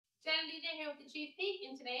DJ here with the Chief Peak,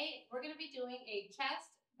 and today we're going to be doing a chest,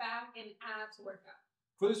 back, and abs workout.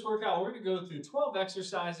 For this workout, we're going to go through 12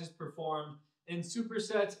 exercises performed in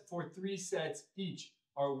supersets for 3 sets each.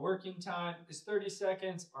 Our working time is 30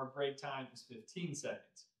 seconds. Our break time is 15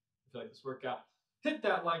 seconds. If you like this workout, hit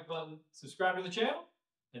that like button, subscribe to the channel,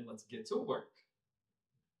 and let's get to work.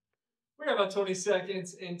 We got about 20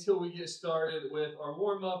 seconds until we get started with our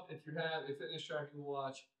warm-up. If you have a fitness tracking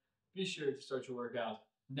watch, be sure to start your workout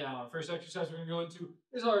now. Our first exercise we're going to go into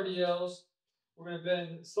is RDLs. We're going to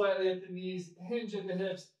bend slightly at the knees, hinge at the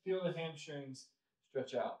hips, feel the hamstrings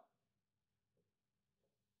stretch out.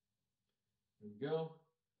 Here we go.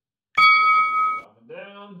 Coming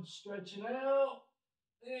down, stretching out,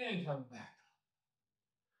 and coming back.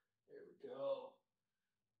 There we go.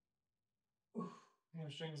 Oof,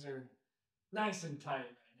 hamstrings are nice and tight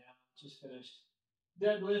right now. Just finished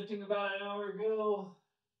deadlifting about an hour ago.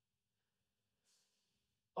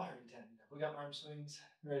 Already tightened up. We got arm swings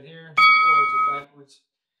right here, forwards and backwards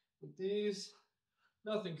with these.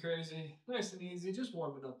 Nothing crazy, nice and easy, just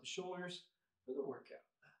warming up the shoulders for the workout.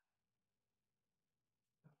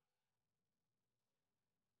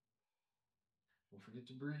 Don't forget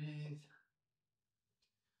to breathe.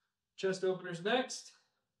 Chest openers next.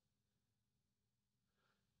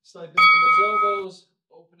 Slight bend in those elbows,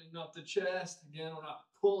 opening up the chest. Again, we're not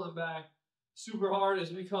pulling back super hard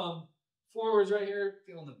as we come forwards right here,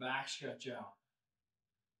 feeling the back stretch out.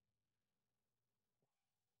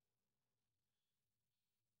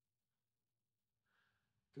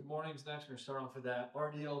 Good morning's next. We're going to start off with that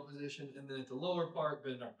RDL position, and then at the lower part,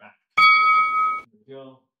 bend our back. There we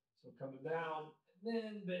go. So coming down, and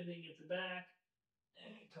then bending at the back,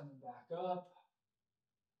 and coming back up.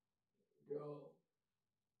 There we go.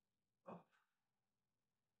 Up.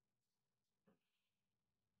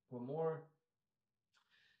 One more.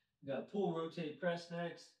 We got pull, rotate, press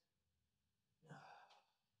next.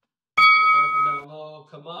 Up and down low,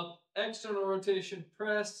 come up. External rotation,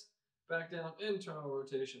 press. Back down, internal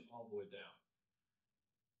rotation, all the way down.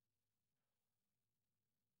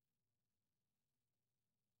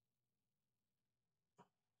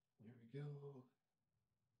 Here we go.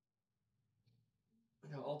 We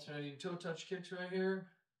got alternating toe touch kicks right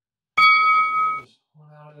here. Just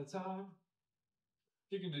one out at a time.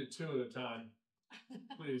 You can do 2 at a time.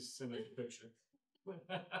 Please send us a picture.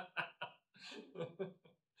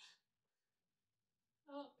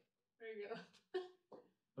 Oh, there you go.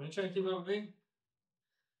 Are you trying to keep up with me?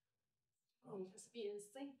 Oh, just be in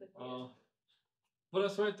sync with you. Put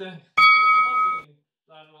us right there.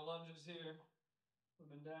 Lateral lunges here.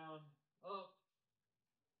 Moving down, up.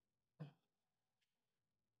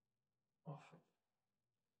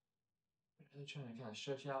 Really trying to kind of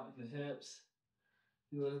stretch out in the hips.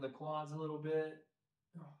 Feel it in the quads a little bit.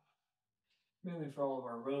 Mainly for all of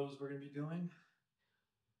our rows we're going to be doing.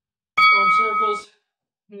 Arm circles.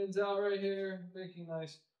 Hands out right here. Making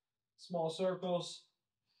nice small circles.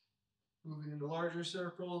 Moving into larger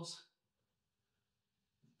circles.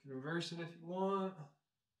 You can reverse it if you want.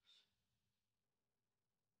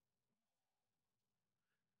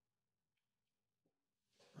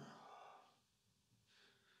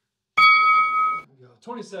 There we go.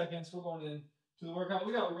 20 seconds. We're going in to the workout.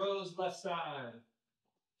 We got rows left side.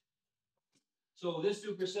 So this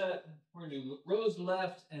superset, we're going to do rows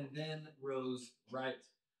left and then rows right.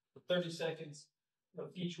 For 30 seconds of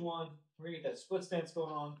each one. We're going to get that split stance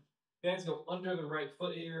going on. Hands go under the right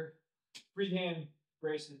foot here. Free hand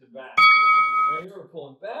braces the back. Right here, we're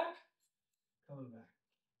pulling back, coming back.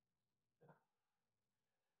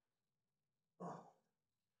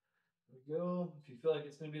 There we go. If you feel like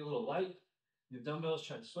it's going to be a little light, you have dumbbells,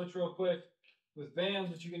 try to switch real quick. With bands,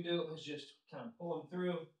 what you can do is just kind of pull them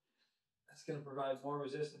through. That's going to provide more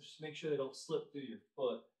resistance. Just make sure they don't slip through your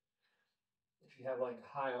foot. If you have like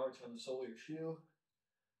a high arch on the sole of your shoe,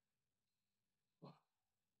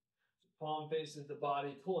 palm faces the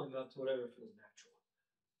body, pulling up to whatever feels natural.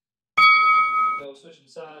 So switching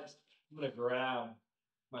sides, I'm going to grab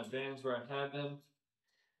my bands where I have them.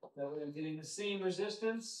 That way I'm getting the same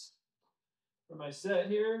resistance for my set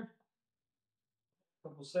here.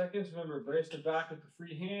 Couple seconds. Remember, brace the back with the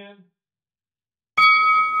free hand.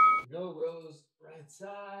 Go, rows, right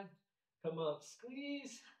side. Come up,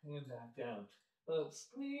 squeeze, and back down. Up,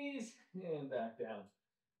 squeeze, and back down.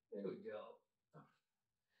 There we go.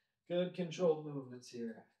 Good controlled movements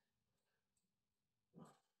here.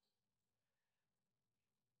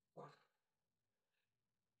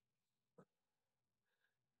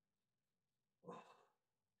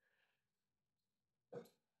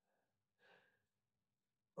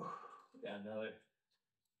 Got another.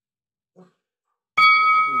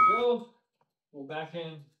 Here we go. We'll back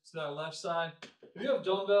in to that left side. If you have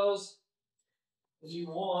dumbbells and you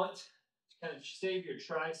want to kind of save your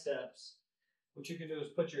triceps, what you can do is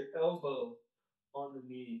put your elbow on the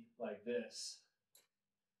knee like this.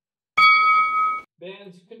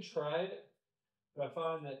 Bands, you can try it, but I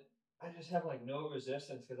find that I just have like no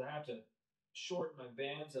resistance because I have to shorten my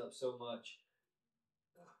bands up so much.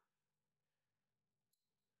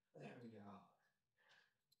 There we go.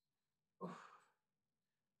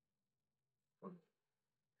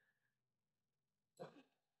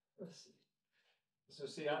 Let's see. So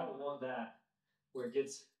see, I don't want that where it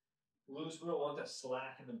gets loose. We don't want that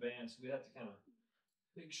slack in the band, so we have to kind of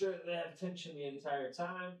make sure that they have tension the entire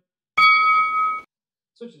time.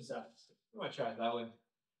 Switching sides. I might try it that way.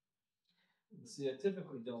 See, I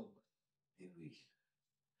typically don't. Maybe we can.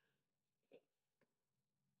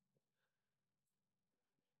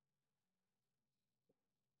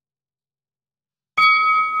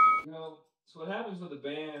 So what happens with the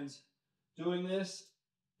bands doing this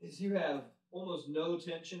is you have almost no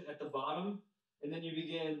tension at the bottom, and then you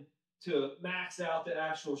begin to max out the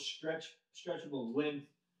actual stretchable length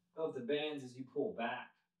of the bands as you pull back.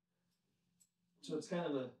 So it's kind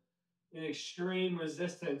of an extreme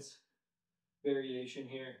resistance variation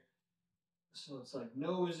here. So it's like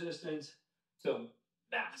no resistance to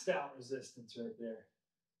maxed out resistance right there.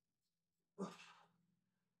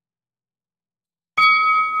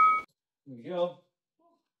 There we go.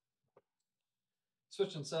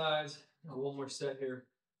 Switching sides. One more set here,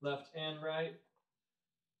 left and right.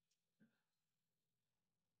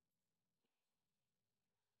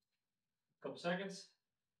 Couple seconds.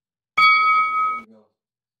 There we go.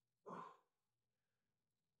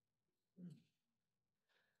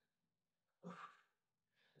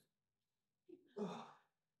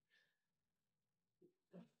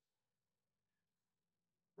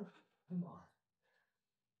 Come on.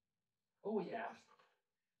 Oh yeah.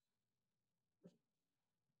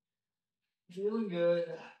 Feeling good.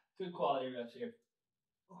 Good quality reps here.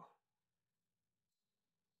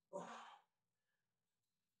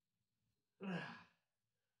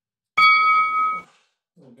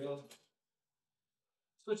 There we go.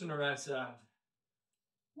 Switching to right side.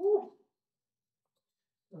 Woo!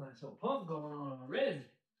 Nice little pump going on already.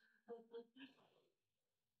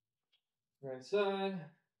 Right side.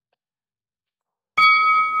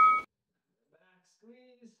 Back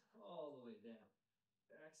squeeze all the way down.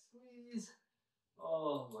 Back squeeze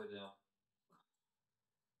all the way down.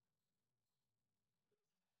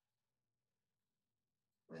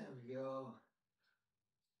 There we go.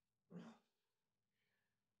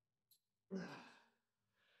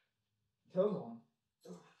 Come on.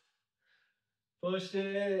 Push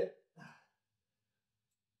it.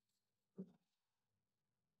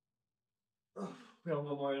 We got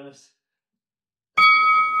one more in us.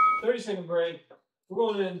 30-second break. We're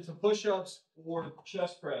going into push-ups or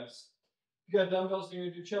chest press. If you got dumbbells and you're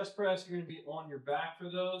going to do chest press, you're going to be on your back for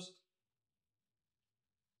those.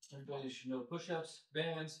 Everybody should know push-ups,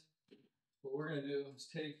 bands. What we're going to do is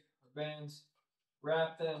take our bands,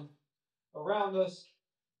 wrap them around us,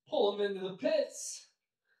 pull them into the pits.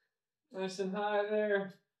 Nice and high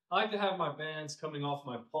there. I like to have my bands coming off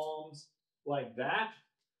my palms like that.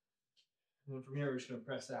 And then from here, we're just going to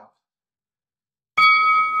press out.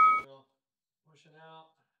 Pushing out,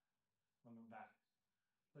 coming back.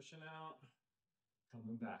 Pushing out,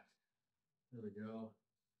 coming back. There we go.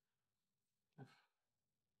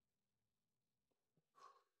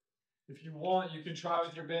 If you want, you can try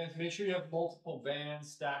with your bands. Make sure you have multiple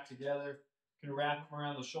bands stacked together. You can wrap them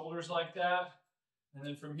around the shoulders like that. And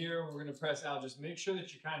then from here, we're going to press out. Just make sure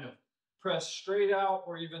that you kind of press straight out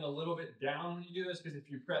or even a little bit down when you do this, because if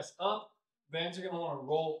you press up, bands are going to want to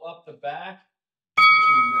roll up the back.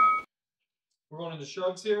 We're going into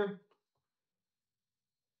shrugs here.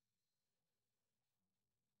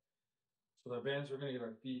 So with our bands, we're going to get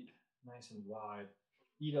our feet nice and wide.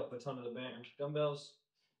 Eat up a ton of the band. Dumbbells,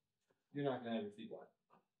 you're not going to have your feet wide.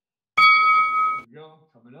 There we go.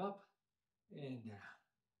 Coming up and down.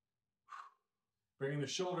 Bringing the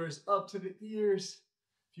shoulders up to the ears.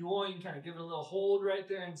 If you want, you can kind of give it a little hold right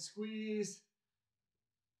there and squeeze.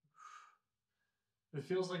 If it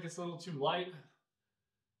feels like it's a little too light,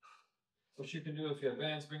 what you can do if you have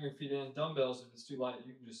bands, bring your feet in. Dumbbells, if it's too light,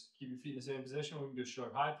 you can just keep your feet in the same position. We can do a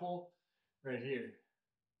shrug high pull right here.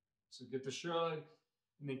 So get the shrug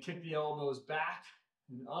and then kick the elbows back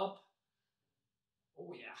and up.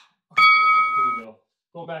 Oh yeah. There we go.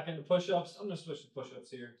 Go back into push-ups. I'm going to switch to push-ups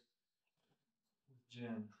here.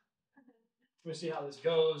 Gym. We'll see how this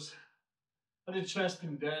goes. I did chest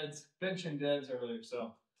and deads, bench and deads earlier,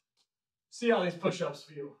 so see how these push-ups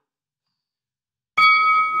feel.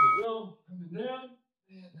 we go. Coming down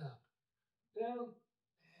and up. Down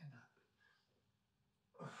and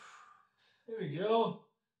up. There we go.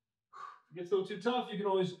 If it gets a little too tough, you can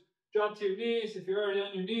always drop to your knees. If you're already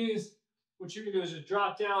on your knees, what you can do is just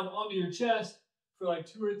drop down onto your chest for like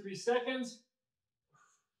 2 or 3 seconds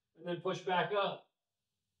and then push back up.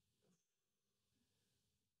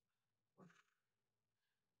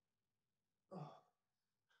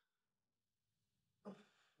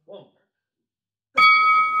 One more.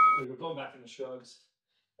 There we go, going back into shrugs.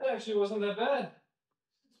 That actually wasn't that bad.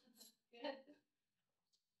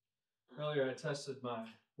 Earlier I tested my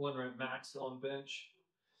 1 rep max on bench,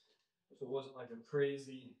 so it wasn't like a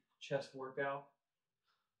crazy chest workout.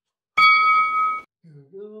 Here we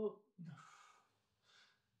go.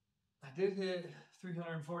 I did hit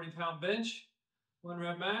 340-pound bench, 1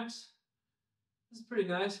 rep max. This is pretty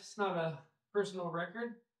nice. It's not a personal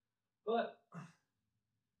record, but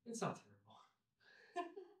it's not terrible.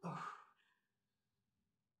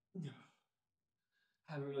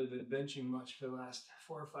 Haven't really been benching much for the last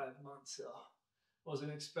 4 or 5 months, so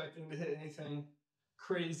wasn't expecting to hit anything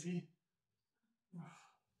crazy.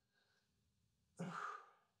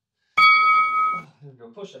 Here we go,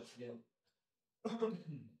 push-ups again.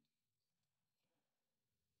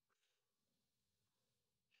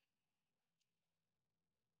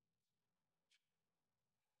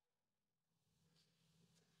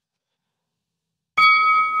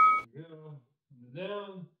 Go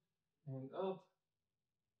down and up.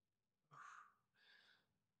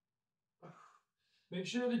 Make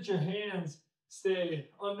sure that your hands stay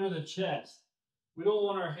under the chest. We don't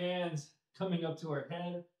want our hands coming up to our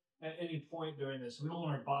head at any point during this. We don't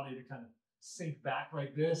want our body to kind of sink back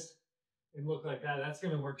like this and look like that. That's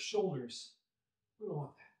going to work shoulders. We don't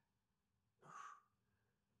want that.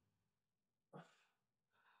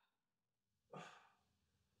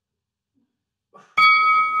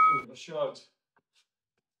 The shrugs.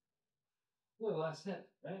 Look, last hit,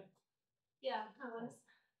 right? Yeah, I was.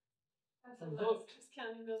 I was just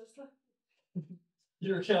counting those.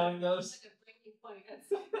 You were counting those? Like a breaking point.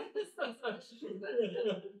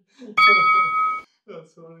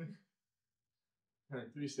 That's funny. All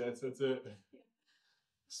right, 3 sets, that's it. Yeah.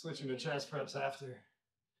 Switching to chest preps after.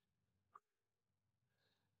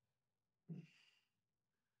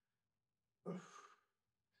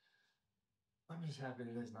 I'm just happy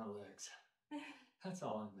that there's no legs. That's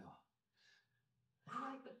all I know.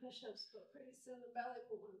 I like the push-ups, but pretty soon the belly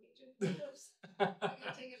will want me to do push-ups. I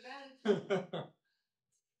gotta take advantage.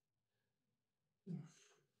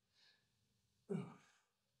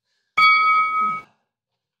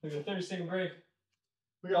 We got a 30-second break.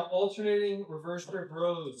 We got alternating reverse grip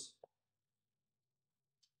rows.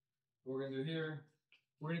 What we're gonna do here,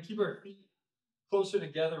 we're gonna keep our feet closer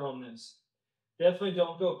together on this. Definitely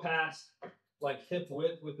don't go past like hip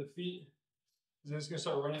width with the feet. Then it's gonna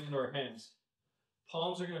start running into our hands.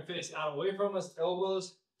 Palms are gonna face out away from us,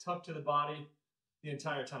 elbows tucked to the body the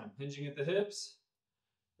entire time. Hinging at the hips,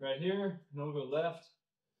 right here, and then we'll go left,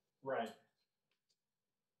 right.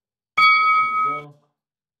 There we go.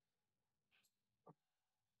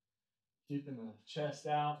 Keeping the chest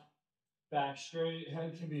out, back straight.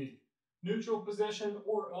 Head can be neutral position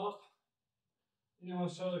or up. You know,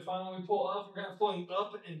 it's totally fine. When we pull up, we're not pulling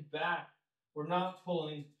up and back. We're not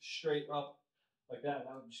pulling straight up like that.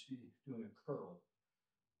 That would just be doing a curl.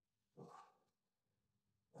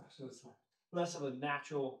 So it's less of a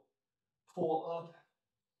natural pull up.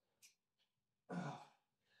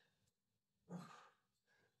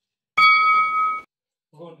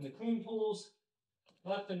 We're going to the clean pulls,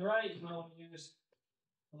 left and right. You might want to use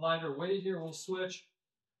a lighter weight here. We'll switch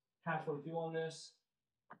halfway through on this.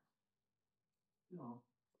 There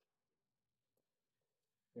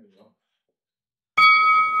we go.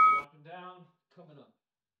 Dropping down, coming up.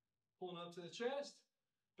 Pulling up to the chest,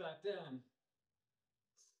 back down.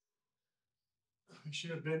 Make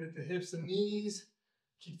sure to bend at the hips and knees.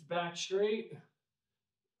 Keep the back straight.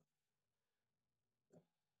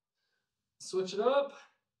 Switch it up.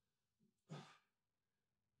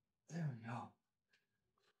 There we go.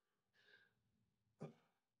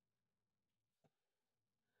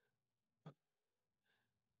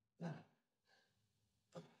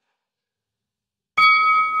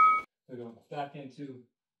 We're going back into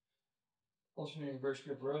alternating reverse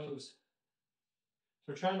grip rows.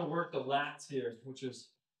 So we're trying to work the lats here, which is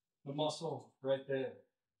the muscle right there.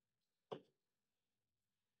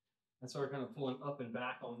 That's why we're kind of pulling up and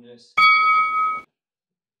back on this.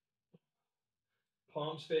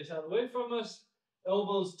 Palms face out away from us,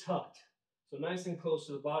 elbows tucked. So nice and close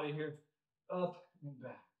to the body here. Up and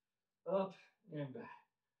back, up and back.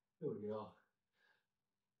 There we go.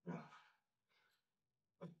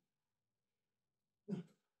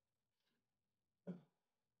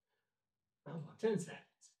 10 seconds.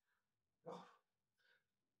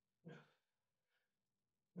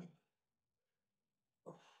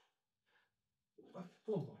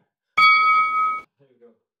 One more. There we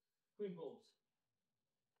go. Clean pulls.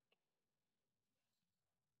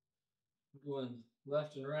 We're going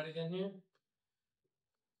left and right again here.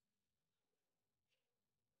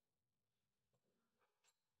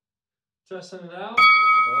 Testing it out.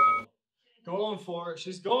 Uh-oh. Going for it.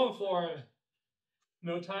 She's going for it.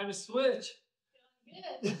 No time to switch. Feeling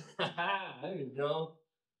good. There you go.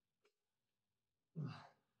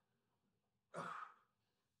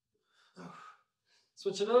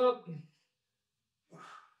 Switch it up.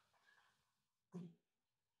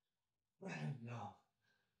 There you go.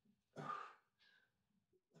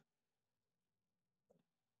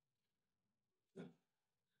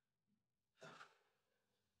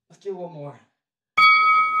 Let's get one more.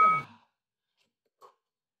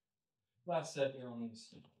 Last set here on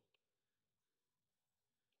these.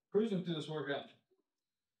 Cruising through this workout.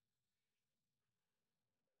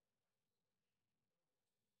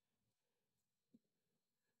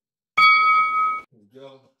 There we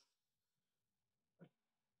go.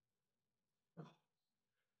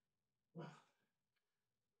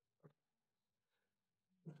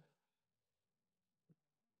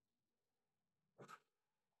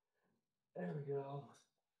 There we go.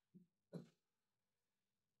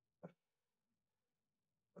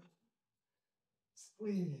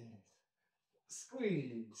 Squeeze,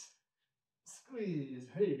 squeeze, squeeze.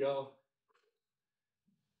 There you go.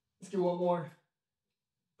 Let's get one more.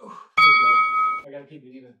 There we go. I gotta keep it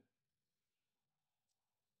even.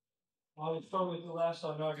 I was struggling with the last,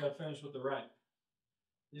 so I know I gotta finish with the right.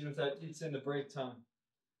 Even if that eats into break time.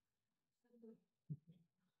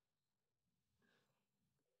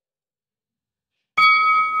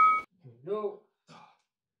 Here we go.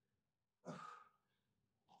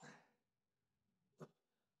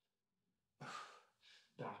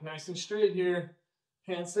 Back nice and straight here.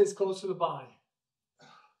 Hand stays close to the body.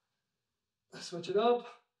 Switch it up.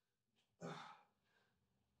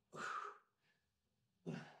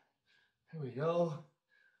 Here we go.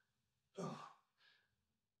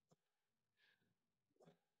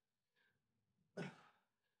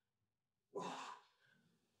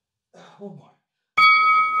 One more.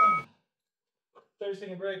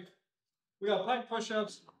 30-second break. We got pike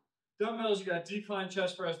push-ups, dumbbells, you got decline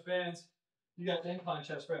chest press bands, you got incline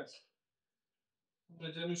chest press. I'm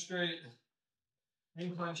going to demonstrate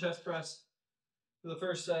incline chest press for the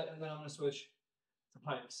first set, and then I'm going to switch to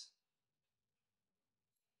pikes.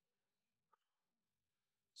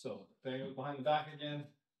 So, bang it behind the back again.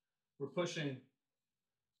 We're pushing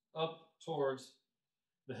up towards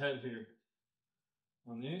the head here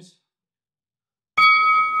on these.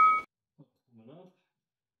 Coming up.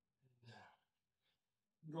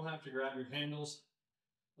 You don't have to grab your handles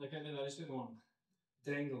like I did. I just didn't want them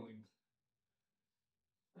dangling.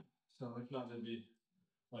 So it's not going to be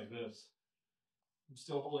like this. I'm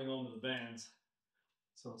still holding on to the bands.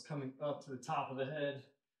 So it's coming up to the top of the head.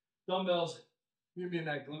 Dumbbells, you're going to be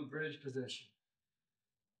in that glute bridge position.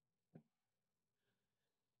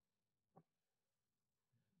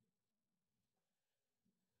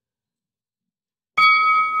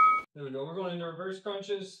 There we go. We're going into reverse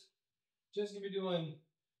crunches. Just going to be doing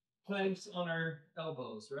planks on our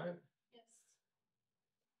elbows, right? Yes.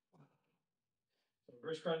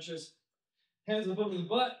 Reverse crunches. Hands above the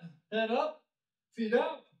butt. Head up. Feet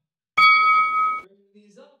up. Bring the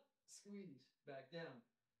knees up. Squeeze. Back down.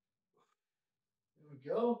 There we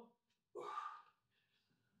go.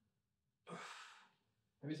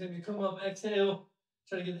 Every time you come up, exhale.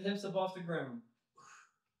 Try to get the hips up off the ground.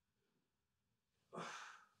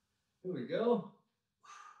 Here we go.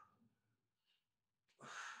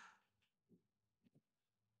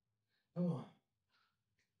 Come on.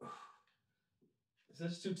 If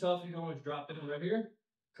this is too tough, you can always drop it right here.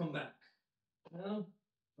 Come back. Down,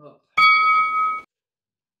 up.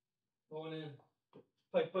 Going in.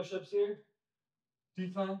 Pike push-ups here.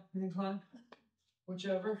 Decline, incline.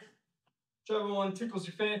 Whichever. Whichever one tickles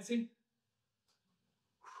your fancy.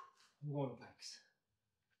 I'm going to pikes.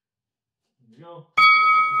 Here we go.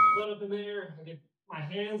 Butt up in the air. I get my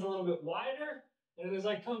hands a little bit wider. And as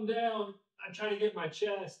I come down, I try to get my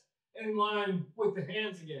chest in line with the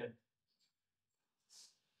hands again.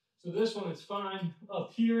 So this one is fine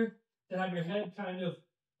up here to have your head kind of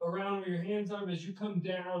around where your hands are. But as you come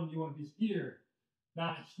down, you want to be here,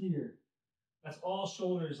 not here. That's all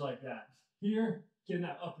shoulders like that. Here, getting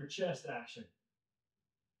that upper chest action.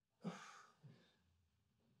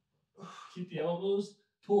 Keep the elbows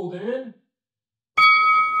pulled in.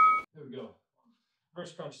 There we go.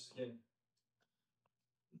 Reverse crunches again.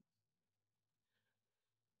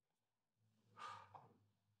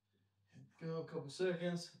 Go a couple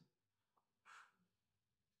seconds.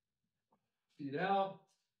 Feet out.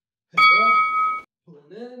 Head up.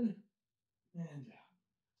 Pulling in and down.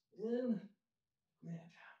 In and down.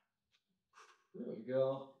 There we go.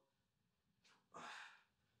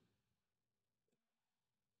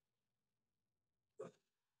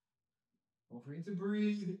 Don't forget to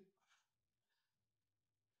breathe.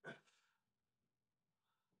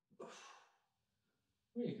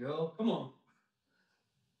 There you go. Come on.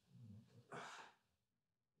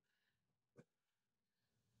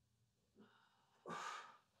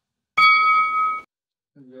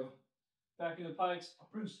 There we go. Back in the pikes. Oh,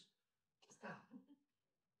 Bruce, stop.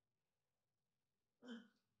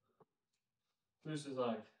 Bruce is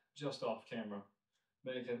like just off camera,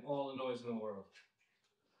 making all the noise in the world.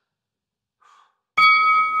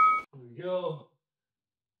 There we go.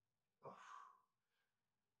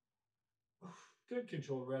 Good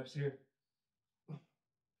control reps here.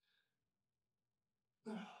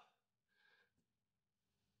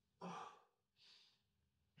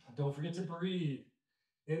 Don't forget to breathe.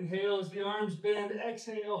 Inhale as the arms bend.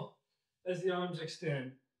 Exhale as the arms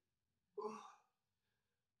extend.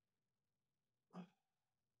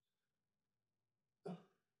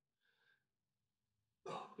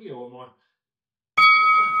 We get one more.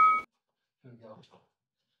 There we go.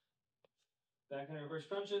 Back in reverse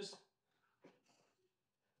crunches.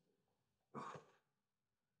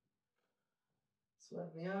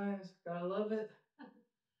 Sweat in the eyes. Gotta love it.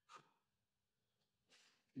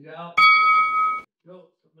 Feet out. Go.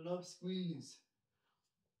 Coming up. Squeeze.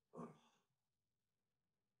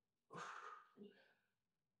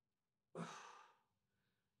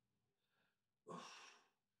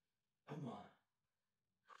 Come on.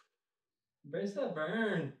 Embrace that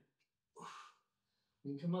burn.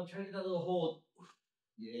 You can come up, try to get that little hold.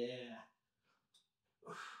 Yeah.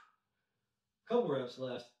 Couple reps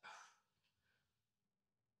left.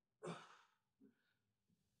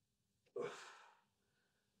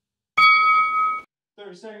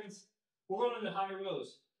 30 seconds. We're going into high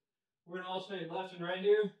rows. We're going to alternate left and right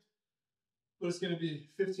here, but it's going to be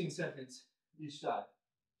 15 seconds each side.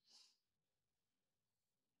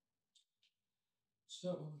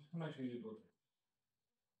 So, how much do you do?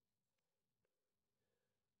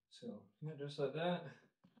 So, yeah, just like that.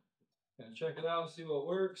 Gonna check it out, see what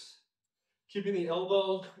works. Keeping the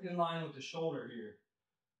elbow in line with the shoulder here.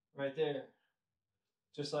 Right there.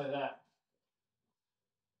 Just like that.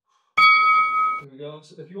 There we go.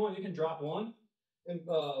 So if you want, you can drop one. And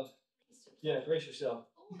yeah, brace yourself.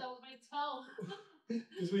 Oh, that was my toe.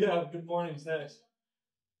 Because we have good mornings next.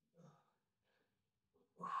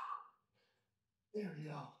 There we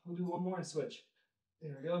go. We'll do one more and switch.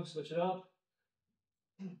 There we go. Switch it up.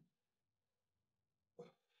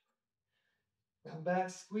 Come back,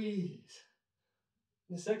 squeeze.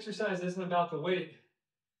 This exercise isn't about the weight.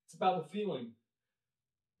 It's about the feeling.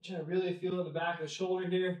 Trying to really feel in the back of the shoulder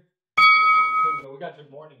here. There we go. We got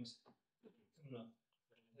good mornings. Coming up.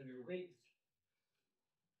 And your weight.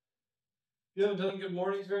 If you haven't done good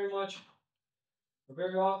mornings very much, or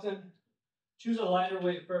very often, choose a lighter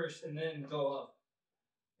weight first and then go up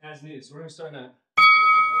as needed. So we're going to start in that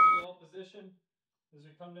RDL position. As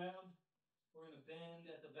we come down, we're going to bend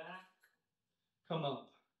at the back, come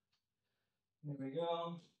up. There we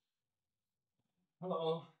go.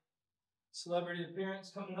 Uh-oh. Celebrity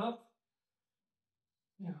appearance coming up.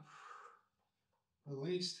 Yeah.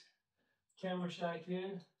 Released. Camera shy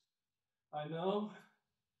kid. I know.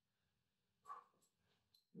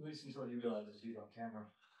 At least until you realize it's you on camera.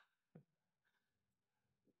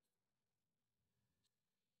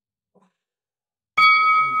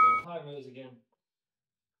 High rows again.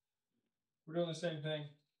 We're doing the same thing.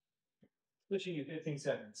 Switching in 15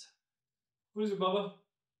 seconds. What is it, Bubba?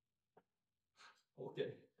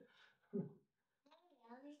 Okay.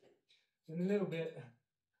 In a little bit.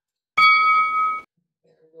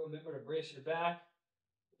 There we go. Remember to brace your back.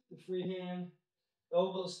 The free hand.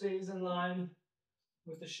 Elbow stays in line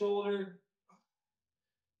with the shoulder.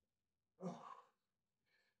 Oh.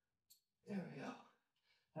 There we go.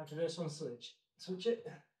 After this one, switch. Switch it.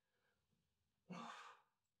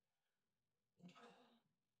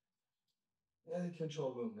 And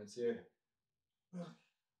control movements here. No,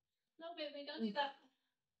 baby, don't do that.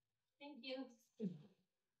 Thank you.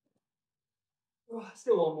 Oh,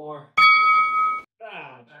 still one more.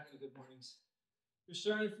 Back to good mornings. You're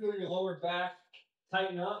starting to feel your lower back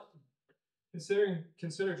tighten up.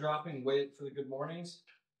 Consider dropping weight for the good mornings.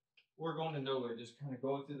 We're going to nowhere, just kind of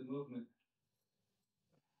going through the movement.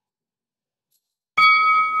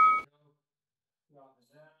 Drop it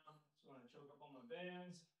down. Just want to choke up on my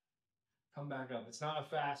bands. Come back up. It's not a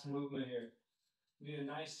fast movement here. We need a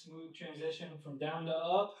nice smooth transition from down to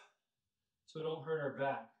up so it don't hurt our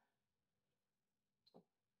back.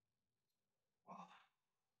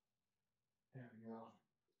 There we go.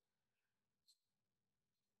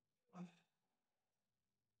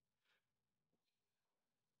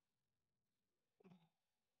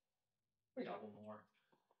 We got one more.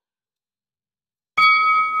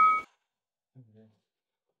 Okay.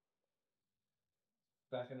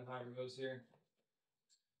 Back into high rows here.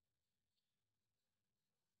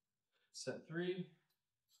 Set 3.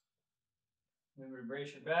 Remember to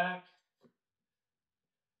brace your back.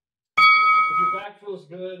 If your back feels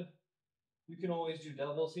good, you can always do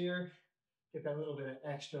doubles here. Get that little bit of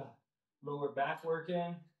extra lower back work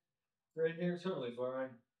in. Right here, totally fine.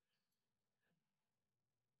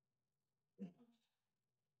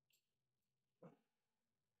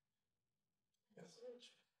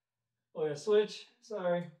 Oh yeah, switch.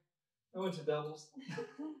 Sorry. I went to doubles.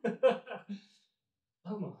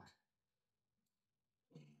 Come on.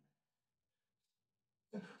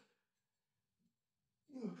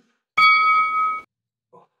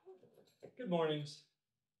 Good mornings.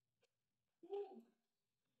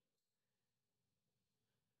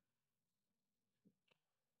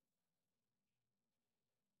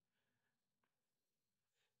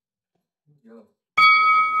 Go.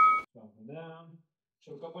 Dropping down.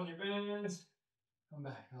 Choke up on your bands. Come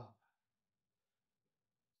back up.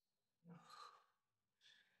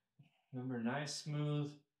 Remember, nice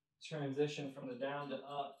smooth transition from the down to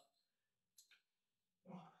up.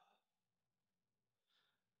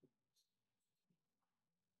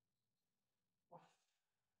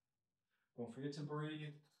 Don't forget to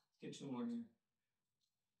breathe. Let's get 2 more here.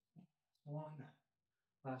 1.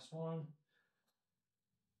 Last one.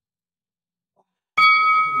 Here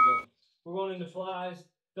we go. We're going into flies.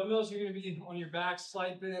 Dumbbells, you're going to be on your back,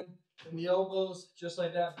 slight bend in the elbows, just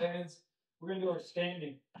like that, bands. We're going to do our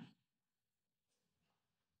standing.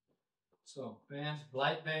 So, band,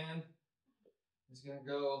 light band is going to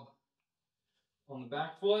go on the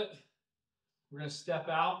back foot. We're going to step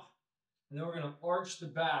out, and then we're going to arch the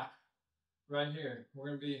back right here.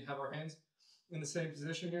 We're going to have our hands in the same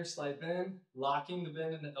position here, slight bend, locking the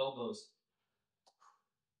bend in the elbows.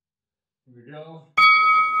 Here we go.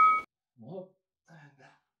 Up and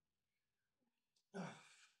down.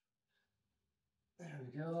 There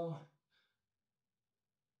we go.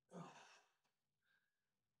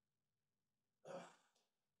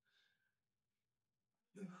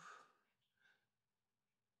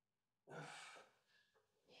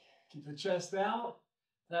 Keep the chest out.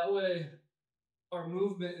 That way, our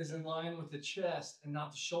movement is in line with the chest and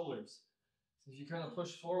not the shoulders. So if you kind of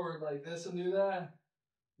push forward like this and do that,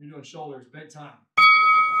 you're doing shoulders big time.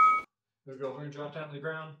 There we go. We're going to drop down to the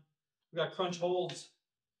ground. We got crunch holds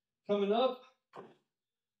coming up.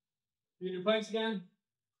 You do planks again?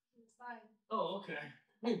 Inside. Oh, okay.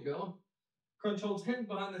 There you go. Crunch holds, hands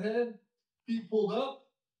behind the head, feet pulled up.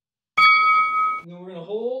 And then we're going to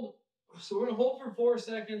hold. So we're going to hold for 4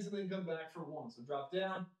 seconds and then come back for 1. So drop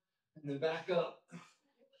down and then back up.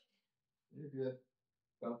 You're good.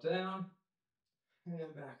 Drop down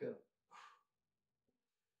and back up.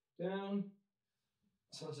 Down.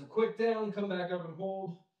 So it's a quick down, come back up and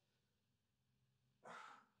hold.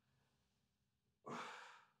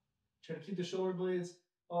 Try to keep the shoulder blades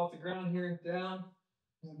off the ground here. Down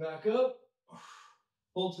and back up.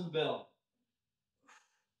 Hold to the bell.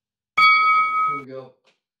 Here we go.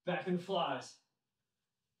 Back in flies.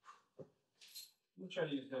 We'll try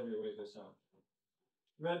to use heavier weight this time.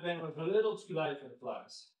 Red band was a little too light for the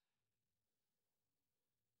flies.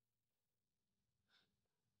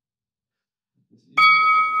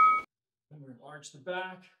 Then we're going to arch the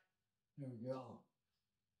back. There we go.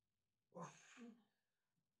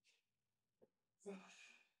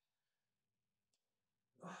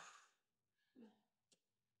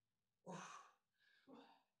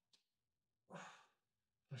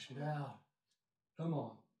 Push it out. Come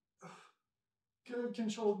on. Good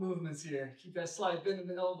controlled movements here. Keep that slight bend in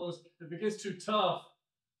the elbows. If it gets too tough,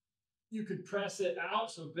 you could press it out.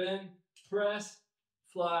 So bend, press,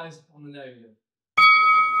 flies on the negative.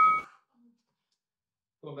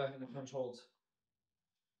 Go back into crunch holds.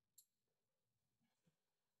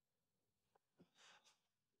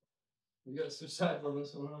 You got to switch sides on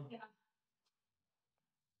this one, huh? Yeah.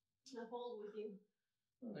 I'll hold with you.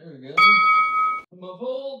 Oh, there we go. Come up,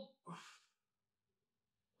 hold.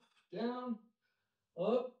 Down.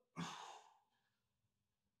 Up.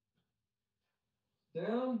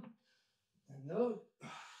 Down. And up.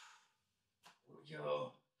 There we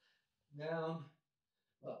go. Down.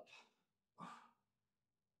 Up.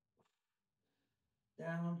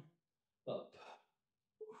 Down. Up.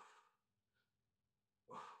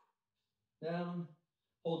 down,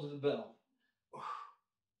 hold to the bell.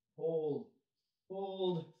 Hold,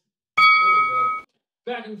 hold. There we go.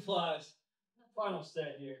 Back and flies. Final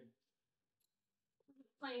set here.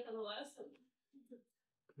 Plank on the last one.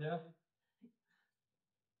 Yeah.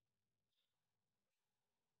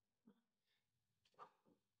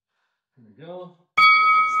 Here we go.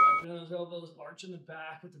 Slide down those elbows, arching the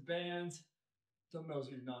back with the bands. Dumbbells,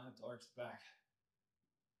 you do not have to arch the back.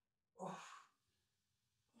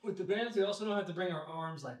 With the bands, we also don't have to bring our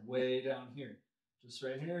arms like way down here. Just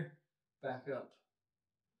right here, back up.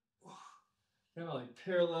 Kind of like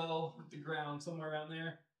parallel with the ground, somewhere around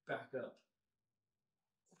there, back up.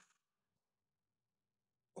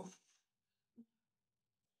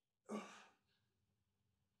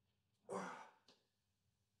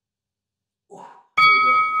 There we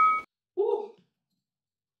go. Woo.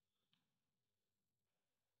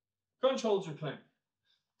 Crunch holds your plank.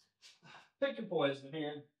 Pick your poison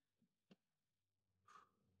here.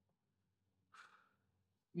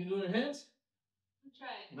 You doing your hands? I'm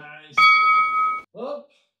trying. Nice. Up.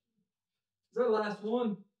 Is that the last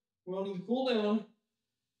one? We're on the cool down.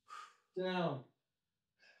 Down.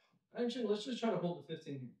 Actually, let's just try to hold the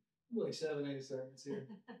 15 here. Maybe like 7, 8 seconds here.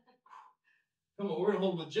 Come on, we're gonna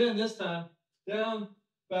hold with Jen this time. Down,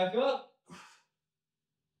 back up.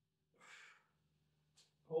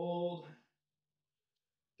 Hold.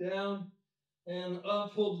 Down and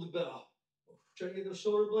up. Hold to the bell. Try to get those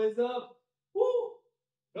shoulder blades up. Woo!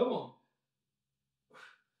 Come on.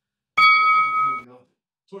 Here we go.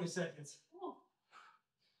 20 seconds.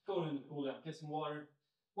 Going in the cool down. Get some water.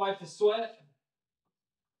 Wipe the sweat.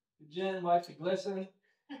 Jen, wipe the glycerin.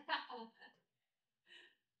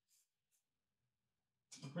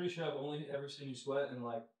 I'm pretty sure I've only ever seen you sweat in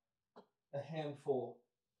like a handful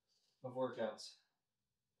of workouts.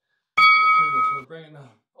 There we go. So we're bringing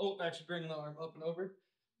bringing the arm up and over.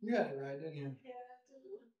 You got it right, didn't you? Yeah, I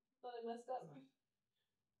didn't. Thought I messed up.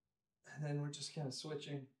 And then we're just kind of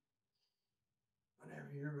switching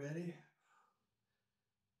whenever you're ready.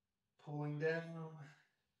 Pulling down.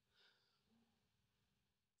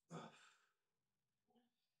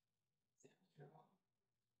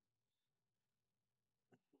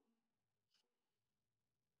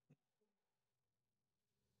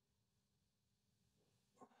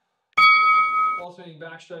 Alternating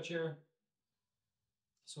back stretch here.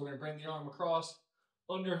 So we're going to bring the arm across,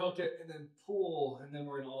 underhook it, and then pull, and then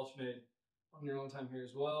we're going to alternate on your own time here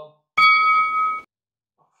as well.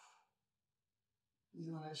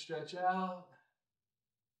 Feeling it stretch out.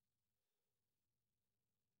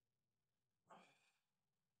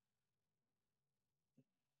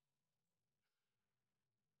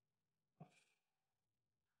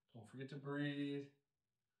 Don't forget to breathe.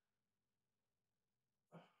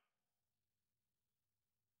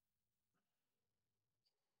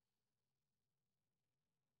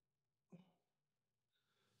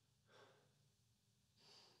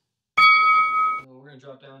 We're going to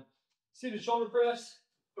drop down. See the shoulder press?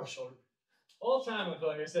 Or shoulder. All the time,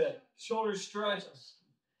 like I said, shoulders stretch.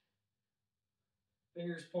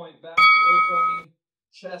 Fingers point back away from you.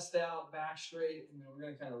 Chest out, back straight. And then we're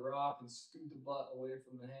going to kind of rock and scoot the butt away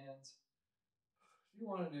from the hands. If you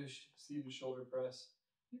want to do see the shoulder press,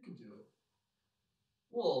 you can do it.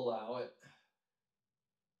 We'll allow it.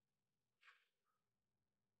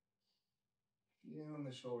 Feeling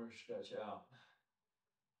the shoulders stretch out.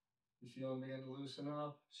 You feel them begin to loosen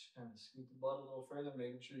up, just kind of scoot the butt a little further,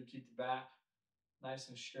 making sure you keep the back nice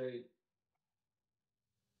and straight.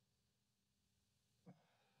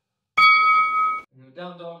 And the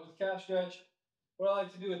down dog with calf stretch. What I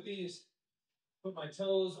like to do with these, put my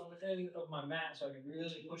toes on the end of my mat so I can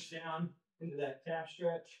really push down into that calf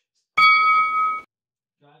stretch.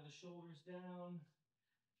 Drive the shoulders down.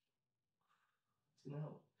 It's going to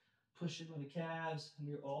help push into the calves, and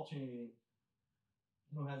you're alternating.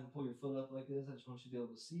 You don't have to pull your foot up like this. I just want you to be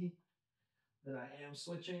able to see that I am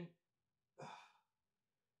switching.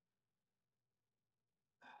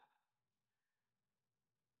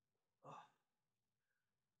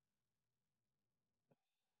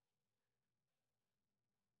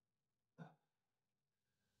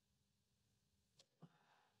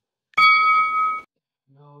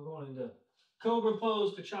 Now we're going into Cobra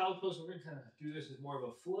pose to child pose. We're going to kind of do this as more of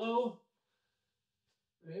a flow.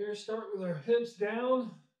 Right here, start with our hips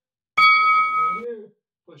down. Right here,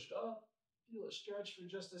 pushed up. Feel it stretch for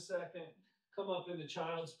just a second. Come up into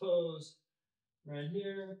child's pose. Right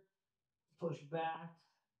here, push back.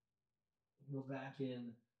 Go back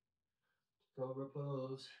in. Cobra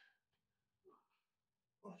pose.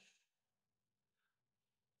 Push.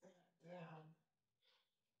 Down.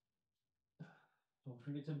 Don't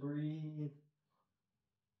forget to breathe.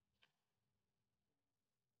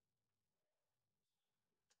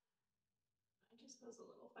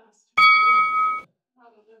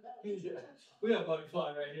 Yeah. We have butterfly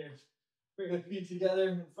right here. Bring the feet together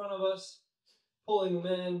in front of us, pulling them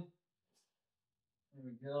in. There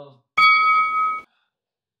we go.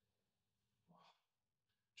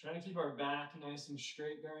 Trying to keep our back nice and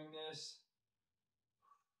straight during this.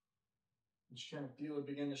 Just trying to feel it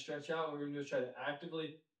begin to stretch out. What we're going to do is try to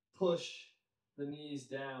actively push the knees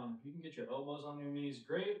down. If you can get your elbows on your knees,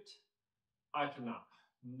 great. I cannot.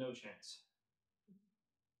 No chance.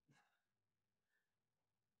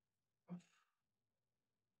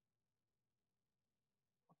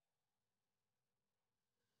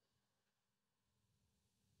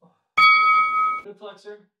 Good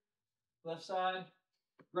flexor. Left side.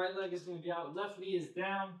 Right leg is going to be out. Left knee is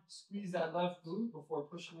down. Squeeze that left glute before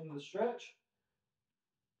pushing into the stretch.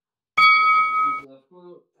 Squeeze the left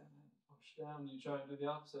glute and then push down. You try to do the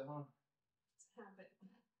opposite, huh? It's a habit.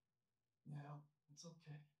 Yeah, it's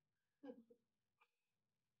okay.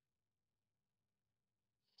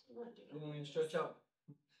 Feeling and stretch out.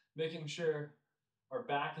 Making sure our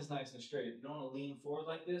back is nice and straight. You don't want to lean forward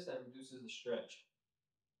like this. That reduces the stretch.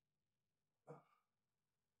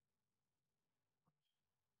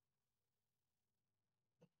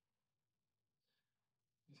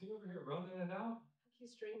 Is he over here running it out?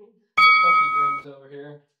 He's dreaming. Puppy dreams over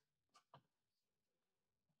here.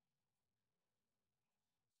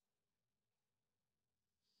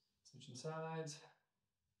 Switching sides.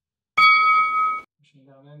 Pushing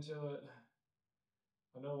down into it.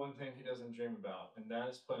 I know one thing he doesn't dream about, and that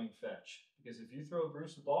is playing fetch. Because if you throw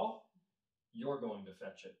Bruce a ball, you're going to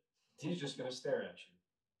fetch it. He's just going to stare at you.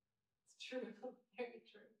 It's true. Very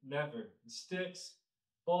true. Never. Sticks,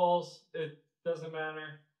 balls, it doesn't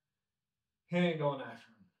matter. He ain't going after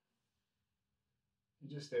him.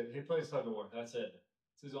 He just did. He plays tug of war. That's it.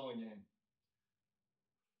 It's his only game.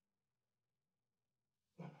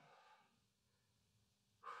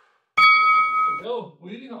 Go.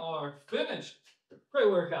 We are finished. Great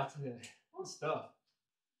workout today. Good stuff.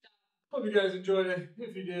 Hope you guys enjoyed it.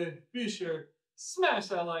 If you did, be sure smash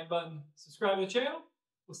that like button. Subscribe to the channel.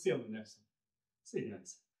 We'll see you on the next one. See you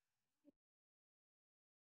guys.